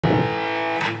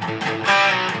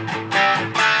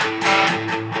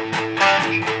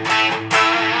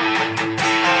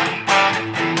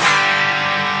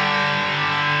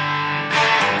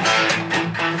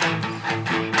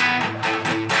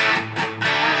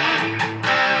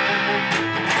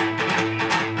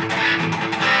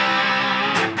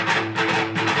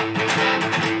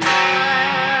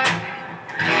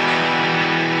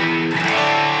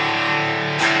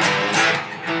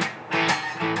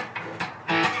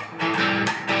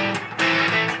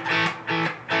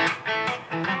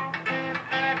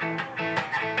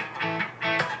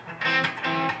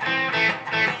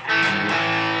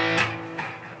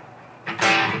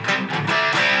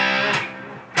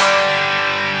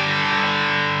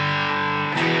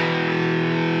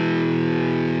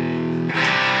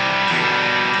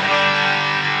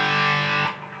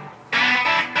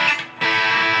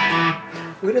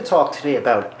to talk today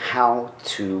about how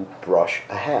to brush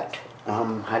a hat.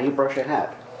 How do you brush a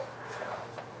hat?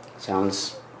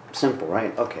 Sounds simple,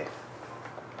 right? Okay.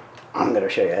 I'm going to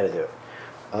show you how to do it.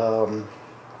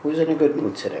 Who's in a good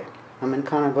mood today? I'm in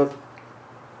kind of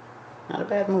a, not a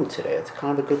bad mood today. It's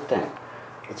kind of a good thing.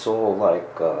 It's all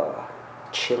like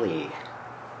chilly,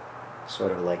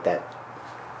 sort of like that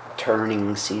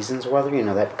turning seasons weather, you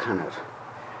know, that kind of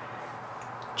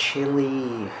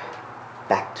chilly,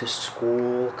 back to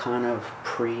school kind of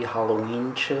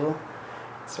pre-Halloween chill.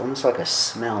 It's almost like a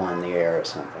smell in the air or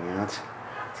something, you know. It's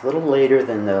a little later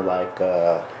than the like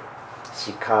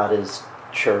cicadas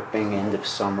chirping end of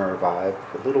summer vibe.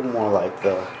 A little more like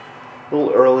a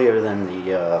little earlier than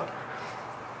the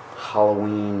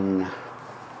Halloween.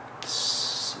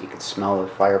 You can smell the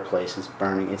fireplaces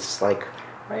burning. It's like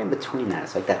right in between that.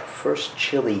 It's like that first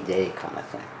chilly day kind of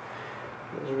thing.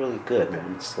 It was really good,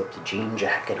 man. Slipped a jean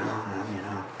jacket on, you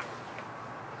know.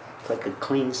 It's like a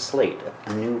clean slate.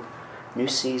 A new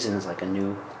season is like a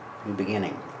new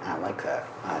beginning. I like that.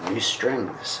 New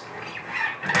strings.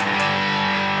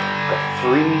 Got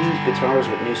 3 guitars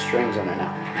with new strings on it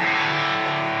now.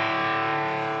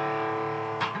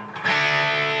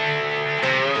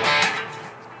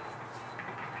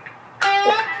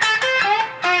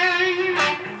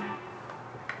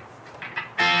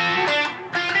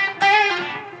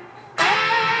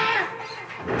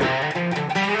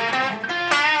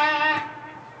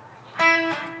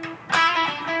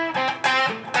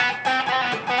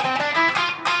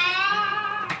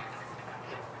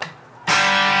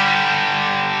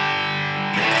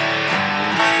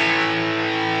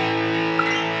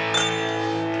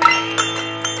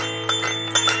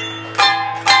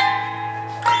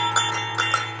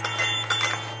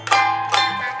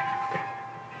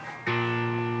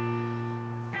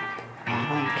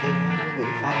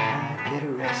 If I get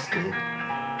arrested,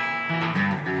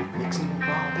 mixing the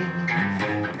ball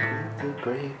in the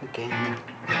grave again.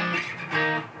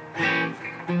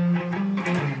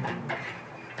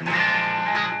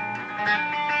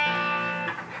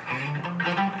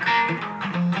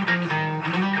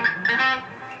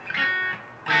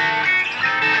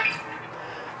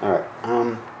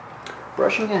 Alright,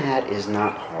 brushing a hat is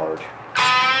not hard.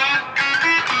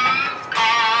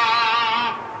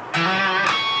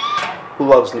 Who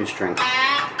loves new strings?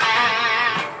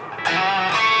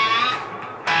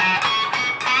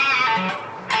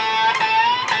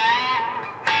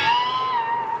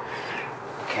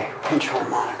 Okay, pinch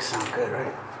harmonics sound good,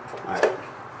 right? Alright.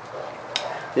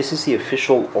 This is the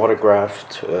official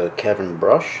autographed Kevin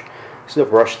brush. This is a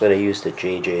brush that I used at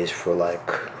JJ's for like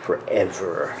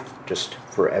forever. Just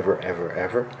forever,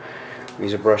 ever.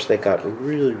 It's a brush that got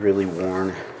really, really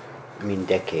worn. I mean,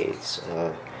 decades.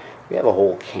 We have a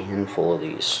whole can full of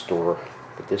these store,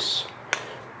 but this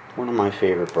one of my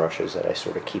favorite brushes that I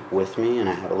sort of keep with me, and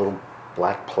I have a little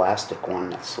black plastic one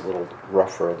that's a little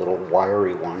rougher, a little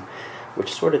wiry one,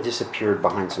 which sort of disappeared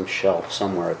behind some shelf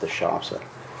somewhere at the shop. So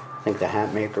I think the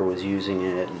hat maker was using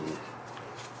it, and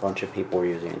a bunch of people were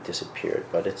using it, disappeared,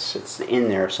 but it's in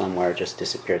there somewhere, just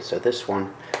disappeared. So this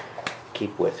one,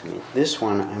 keep with me. This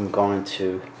one I'm going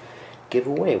to give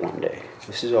away one day.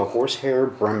 This is a horsehair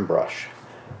brim brush.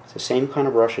 It's the same kind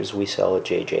of brushes we sell at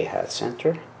JJ Hat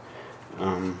Center.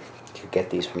 You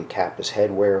get these from Kappa's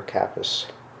Headwear. Kappa's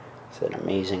is an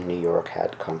amazing New York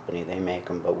hat company. They make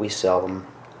them, but we sell them.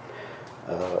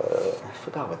 I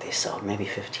forgot what they sell. Maybe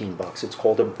 15 bucks. It's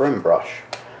called a brim brush.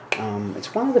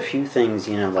 It's one of the few things,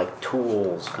 you know, like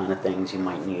tools kind of things you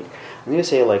might need. I'm going to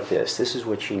say it like this. This is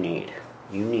what you need.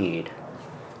 You need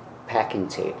packing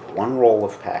tape. 1 roll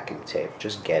of packing tape.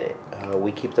 Just get it.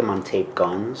 We keep them on tape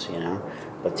guns, you know.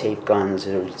 But tape guns,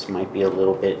 it might be a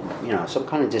little bit, you know, some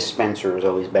kind of dispenser is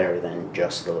always better than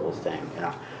just the little thing, you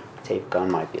know. Tape gun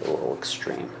might be a little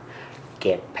extreme.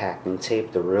 Get packing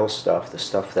tape, the real stuff, the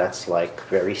stuff that's like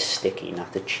very sticky,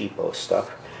 not the cheapo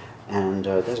stuff. And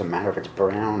it doesn't matter if it's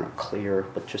brown or clear,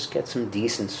 but just get some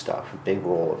decent stuff, a big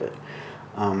roll of it.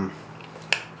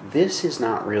 This is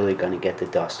not really going to get the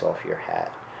dust off your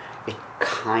hat. It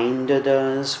kinda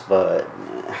does, but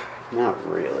not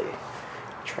really.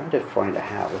 Try to find a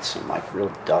hat with some like real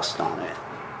dust on it.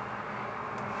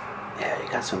 Yeah, you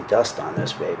got some dust on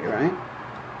this baby, right?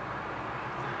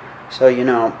 So, you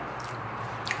know,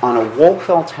 on a wool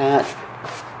felt hat,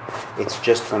 it's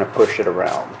just going to push it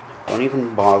around. Don't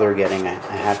even bother getting a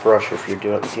hat brush if you're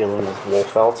dealing with wool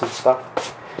felts and stuff.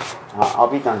 I'll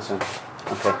be done soon.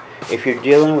 Okay. If you're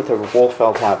dealing with a wool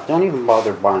felt hat, don't even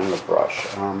bother buying the brush.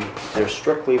 They're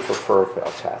strictly for fur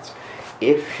felt hats.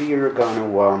 If you're going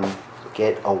to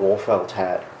get a wool felt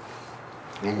hat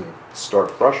and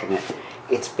start brushing it,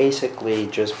 it's basically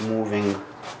just moving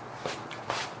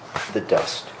the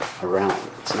dust around.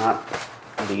 It's not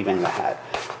leaving the hat.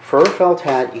 For a felt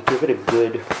hat, you give it a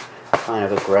good kind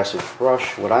of aggressive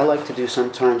brush. What I like to do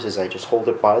sometimes is I just hold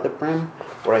it by the brim,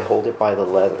 or I hold it by the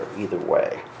leather, either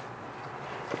way.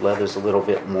 The leather's a little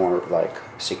bit more like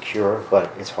secure,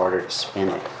 but it's harder to spin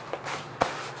it.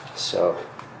 So,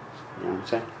 you know what I'm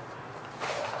saying?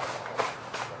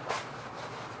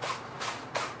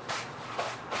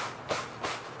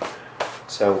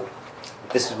 So,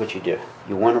 this is what you do.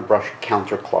 You want to brush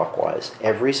counterclockwise.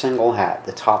 Every single hat,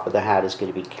 the top of the hat is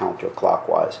going to be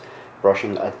counterclockwise,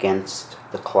 brushing against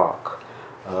the clock,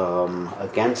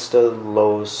 against the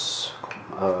los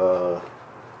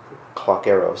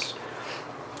clockeros.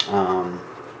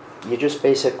 You just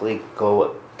basically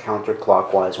go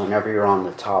counterclockwise whenever you're on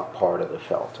the top part of the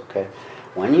felt, okay?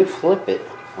 When you flip it,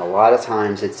 a lot of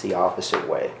times it's the opposite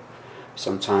way.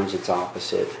 Sometimes it's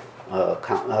opposite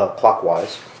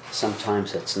clockwise.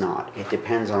 Sometimes it's not. It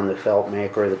depends on the felt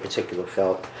maker, the particular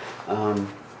felt.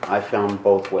 I found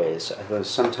both ways.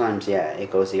 Sometimes, yeah,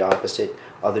 it goes the opposite.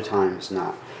 Other times,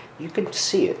 not. You can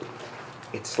see it.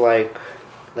 It's like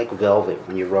velvet.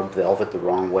 When you rub velvet the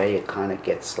wrong way, it kind of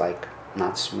gets like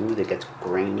not smooth. It gets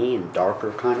grainy and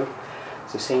darker, kind of.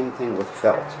 It's the same thing with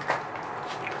felt.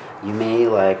 You may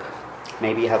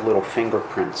maybe have little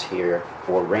fingerprints here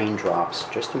or raindrops,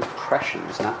 just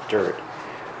impressions, not dirt.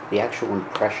 The actual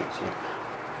impressions.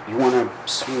 You want to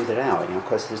smooth it out,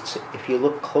 because if you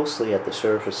look closely at the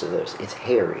surface of this, it's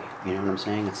hairy. You know what I'm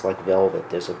saying? It's like velvet.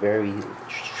 There's a very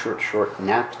short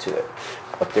nap to it,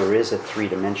 but there is a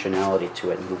three-dimensionality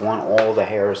to it, and you want all the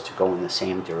hairs to go in the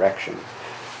same direction.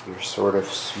 You're sort of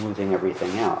smoothing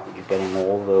everything out. You're getting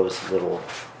all those little,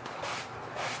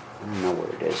 I don't know what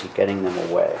it is, you're getting them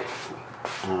away.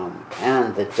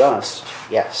 And the dust,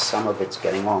 yes, some of it's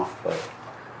getting off, but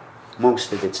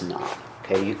most of it's not.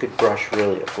 Okay, you could brush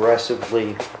really aggressively.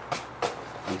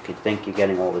 You could think you're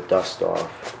getting all the dust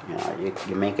off.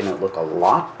 You're making it look a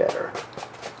lot better,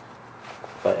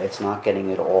 but it's not getting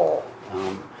it all.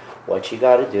 What you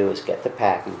got to do is get the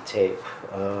packing tape.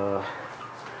 Let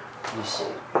me see.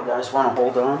 You guys want to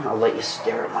hold on? I'll let you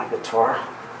stare at my guitar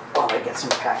while I get some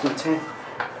packing tape.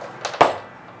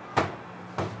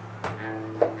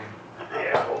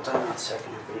 Yeah, hold on one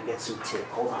second. I'm going to get some tape.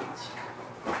 Hold on one second.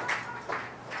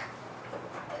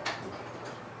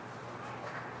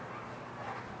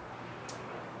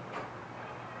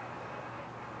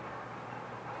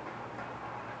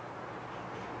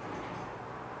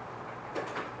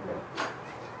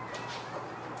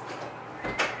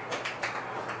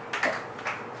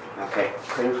 Okay,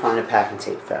 couldn't find a packing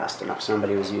tape fast enough.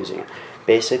 Somebody was using it.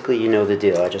 Basically, you know the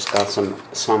deal. I just got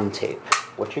some tape.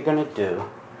 What you're going to do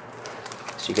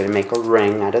is you're going to make a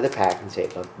ring out of the packing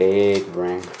tape, a big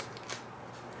ring.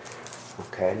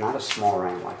 Okay, not a small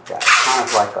ring like that. Kind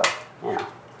of like a,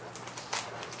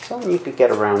 something you could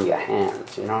get around your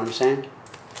hands. You know what I'm saying?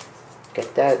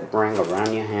 Get that ring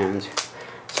around your hands.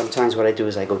 Sometimes what I do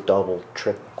is I go double,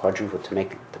 triple, quadruple to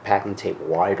make the packing tape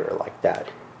wider like that.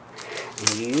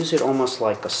 And you use it almost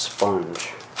like a sponge.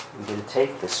 You're going to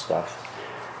take this stuff,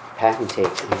 packing tape,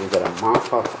 and you're going to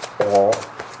mop up all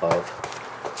of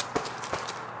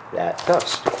that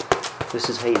dust. This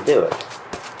is how you do it.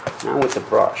 Now with the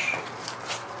brush.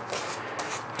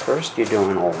 First you're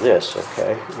doing all this,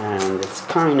 okay? And it's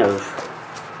kind of,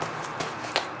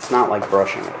 it's not like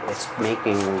brushing it. It's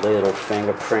making little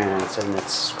fingerprints and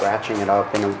it's scratching it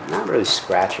up. And not really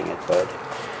scratching it, but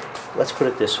let's put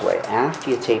it this way. After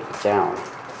you tape it down,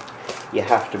 you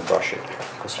have to brush it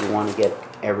because you want to get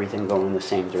everything going in the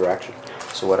same direction.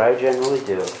 So what I generally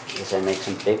do is I make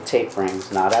some big tape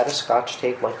rings, not out of Scotch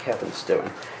tape like Kevin's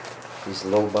doing. He's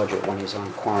low budget when he's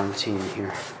on quarantine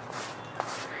here.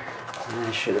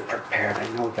 I should have prepared. I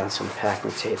know we got some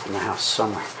packing tape in the house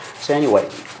somewhere. So anyway,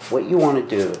 what you want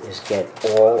to do is get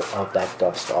all of that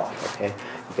dust off, okay?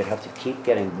 You're going to have to keep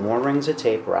getting more rings of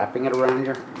tape, wrapping it around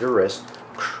your wrist.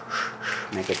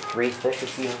 Make it 3 thick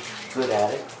if you're good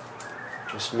at it.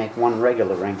 Just make one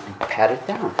regular ring and pat it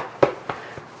down.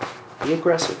 Be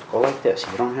aggressive. Go like this.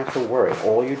 You don't have to worry.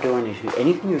 All you're doing is,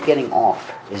 anything you're getting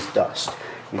off is dust.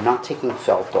 You're not taking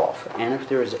felt off. And if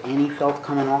there is any felt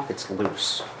coming off, it's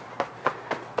loose.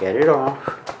 Get it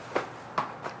off.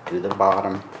 Do the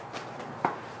bottom.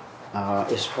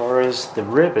 As far as the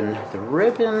ribbon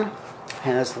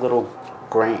has little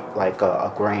grain, like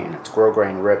a grain. It's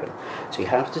grosgrain ribbon. So you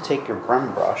have to take your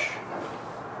brim brush.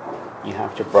 You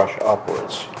have to brush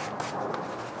upwards.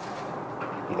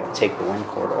 You got to take the wing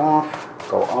cord off,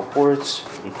 go upwards.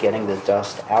 You're getting the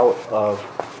dust out of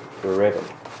the ribbon.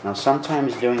 Now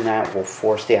sometimes doing that will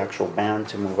force the actual band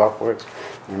to move upwards.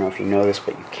 don't know if you know this,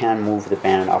 but you can move the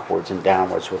band upwards and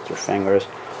downwards with your fingers.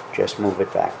 Just move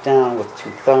it back down with 2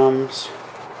 thumbs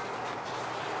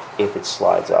if it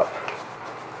slides up.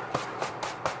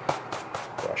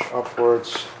 Brush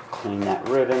upwards, clean that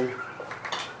ribbon.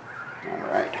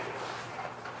 Alright.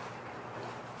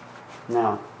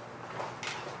 Now,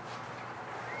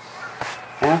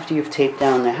 after you've taped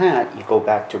down the hat, you go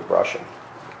back to brushing.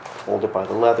 Hold it by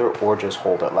the leather or just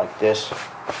hold it like this.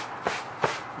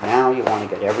 Now you want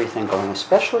to get everything going,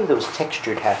 especially those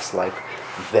textured hats like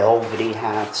velvety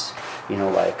hats, you know,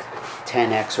 like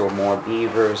 10X or more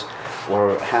beavers,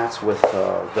 or hats with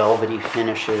velvety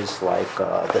finishes like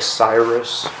the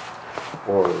Cyrus,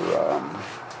 or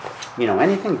you know,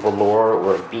 anything velour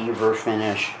or a beaver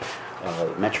finish.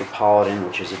 Metropolitan,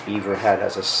 which is a beaver hat,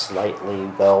 has a slightly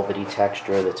velvety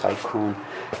texture. The Tycoon,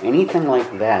 anything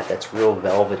like that that's real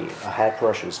velvety, a hat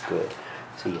brush is good.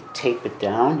 So you tape it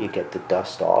down, you get the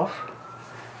dust off.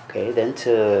 Okay, then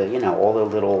to, you know, all the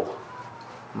little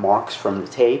marks from the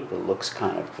tape, it looks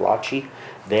kind of blotchy.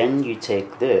 Then you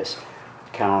take this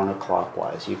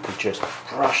counterclockwise. You could just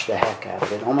brush the heck out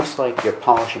of it, almost like you're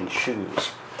polishing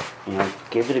shoes. You know,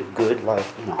 give it a good, like,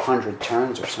 100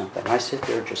 turns or something. I sit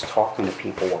there just talking to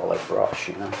people while I brush,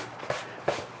 you know.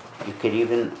 You could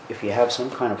even, if you have some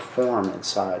kind of form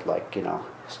inside, like,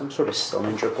 some sort of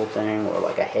cylindrical thing or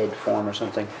like a head form or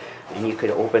something, and you could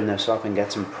open this up and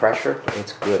get some pressure,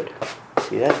 it's good.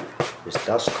 See that? There's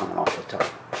dust coming off the top.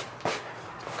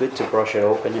 Good to brush it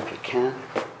open if you can,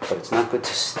 but it's not good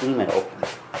to steam it open.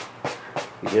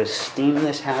 You just steam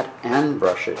this hat and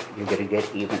brush it, you're going to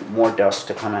get even more dust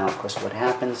to come out, because what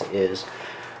happens is,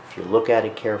 if you look at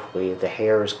it carefully, the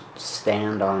hairs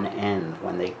stand on end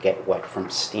when they get wet from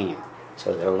steam.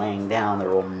 So they're laying down,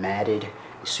 they're all matted.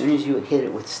 As soon as you hit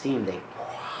it with steam, they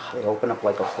open up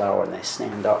like a flower and they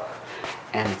stand up.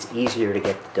 And it's easier to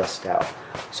get the dust out.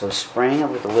 So spraying it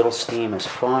with a little steam is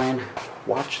fine.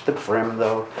 Watch the brim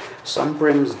though. Some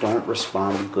brims don't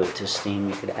respond good to steam.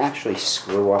 You could actually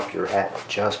screw up your hat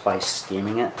just by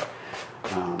steaming it.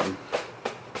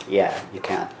 Yeah, you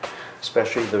can.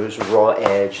 Especially those raw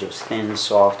edge, those thin,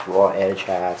 soft, raw edge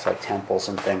hats like Temples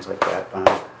and things like that.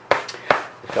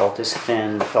 The felt is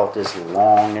thin, the felt is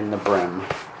long in the brim,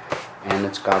 and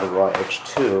it's got a raw edge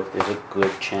too. There's a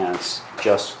good chance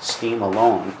just steam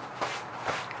alone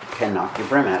can knock your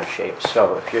brim out of shape.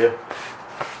 So if you're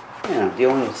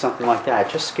dealing with something like that,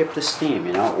 just skip the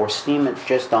steam, or steam it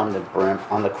just on the brim,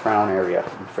 on the crown area,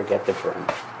 and forget the brim.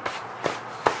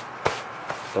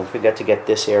 Don't forget to get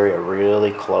this area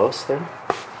really close there.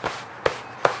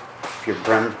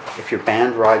 If your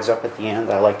band rides up at the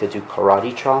end, I like to do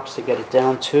karate chops to get it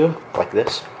down too, like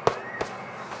this.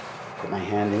 Put my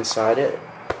hand inside it,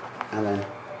 and then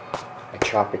I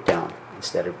chop it down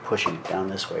instead of pushing it down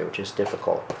this way, which is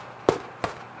difficult.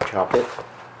 Chop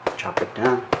it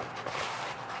down.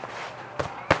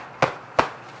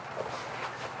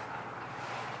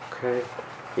 Okay.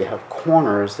 You have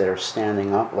corners that are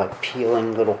standing up, like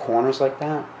peeling little corners like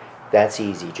that. That's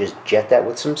easy. Just jet that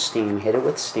with some steam. Hit it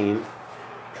with steam.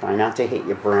 Try not to hit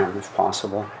your brim if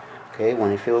possible. Okay,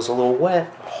 when it feels a little wet,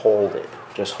 hold it.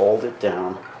 Just hold it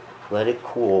down. Let it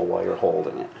cool while you're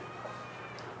holding it.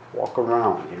 Walk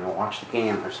around, watch the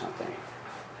game or something.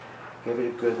 Give it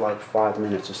a good 5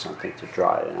 minutes or something to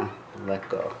dry, and let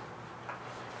go.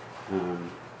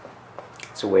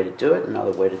 It's a way to do it.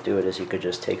 Another way to do it is you could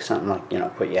just take something like,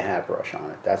 put your hat brush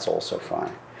on it. That's also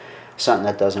fine. Something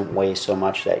that doesn't weigh so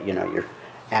much that, you're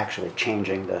actually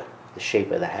changing the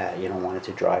shape of the hat. You don't want it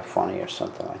to dry funny or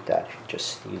something like that if you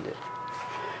just steamed it.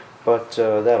 But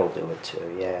that'll do it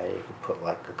too. Yeah, you can put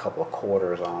a couple of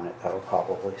quarters on it. That'll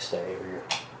probably stay, or your,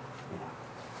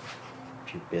 a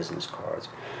few business cards.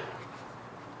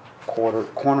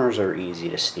 Corners are easy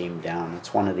to steam down.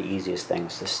 It's one of the easiest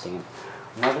things to steam.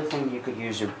 Another thing you could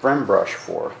use your brim brush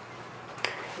for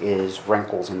is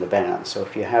wrinkles in the band. So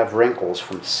if you have wrinkles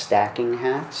from stacking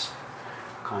hats,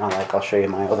 kind of like I'll show you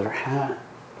my other hat,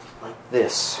 like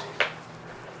this.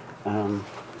 I'm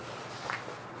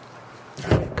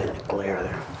gonna glare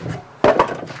there.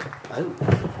 Oh,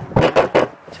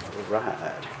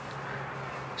 right.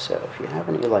 So if you have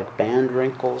any band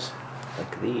wrinkles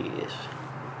like these,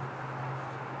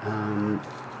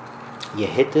 you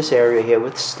hit this area here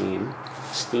with steam.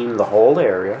 Steam the whole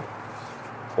area,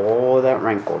 all that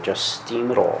wrinkle, just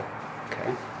steam it all,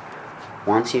 okay?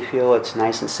 Once you feel it's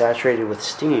nice and saturated with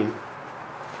steam,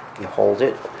 you hold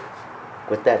it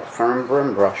with that firm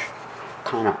brim brush,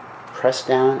 kind of press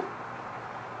down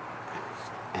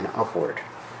and upward.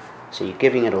 So you're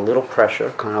giving it a little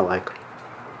pressure, kind of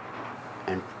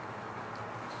and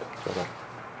sort of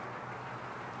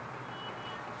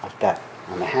like that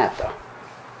on the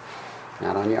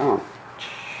on your own.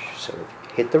 So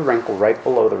hit the wrinkle right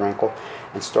below the wrinkle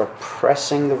and start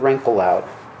pressing the wrinkle out.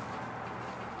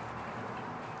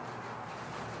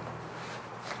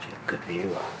 Good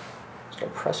view.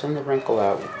 Start pressing the wrinkle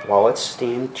out while it's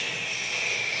steamed.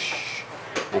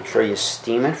 Make sure you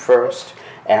steam it first.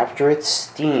 After it's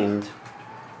steamed,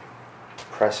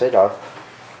 press it up.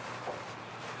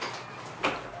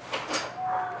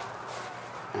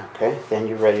 Okay, then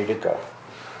you're ready to go.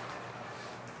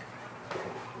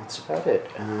 That's about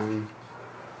it.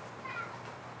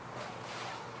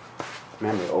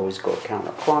 Remember, always go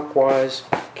counterclockwise.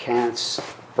 Can't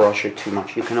brush it too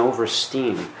much. You can over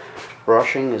steam.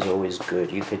 Brushing is always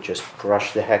good. You could just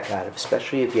brush the heck out of it,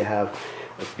 especially if you have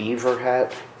a beaver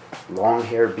hat, long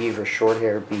hair beaver, short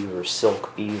hair beaver,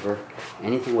 silk beaver,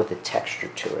 anything with a texture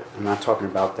to it. I'm not talking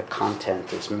about the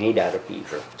content is made out of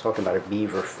beaver. I'm talking about a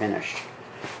beaver finish,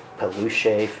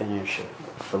 peluche finish,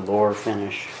 velour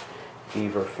finish,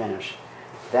 beaver finish.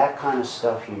 That kind of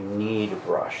stuff you need a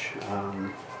brush.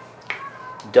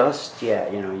 Dust, yeah,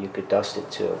 you know, you could dust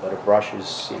it too, but a brush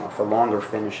is, you know, for longer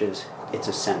finishes, it's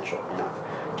essential, you know.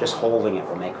 Just holding it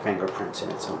will make fingerprints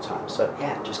in it sometimes. So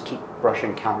yeah, just keep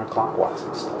brushing counterclockwise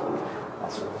and stuff.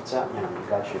 That's what's up, you know, you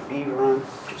got your beaver on,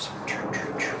 just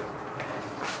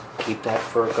keep that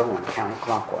fur going,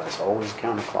 counterclockwise, always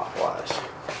counterclockwise.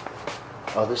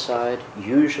 Other side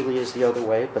usually is the other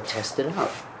way, but test it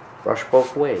out. Brush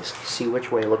both ways, see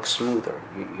which way looks smoother,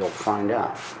 you'll find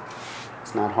out.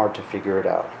 It's not hard to figure it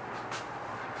out.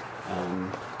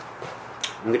 I'm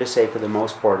going to say for the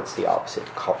most part it's the opposite,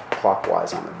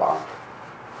 clockwise on the bottom.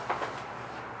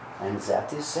 And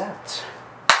that is that.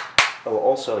 Oh,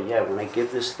 also, yeah, when I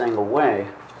give this thing away,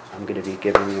 I'm going to be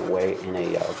giving it away in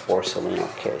a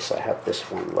Borsellino case. I have this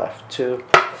one left too.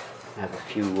 I have a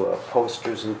few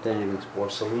posters and things,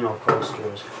 Borsellino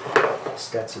posters,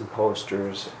 Stetson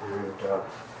posters, and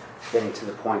getting to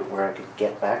the point where I could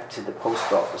get back to the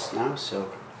post office now,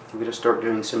 so I'm going to start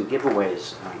doing some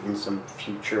giveaways in some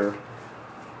future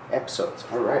episodes.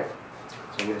 Alright, so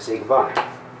I'm going to say goodbye.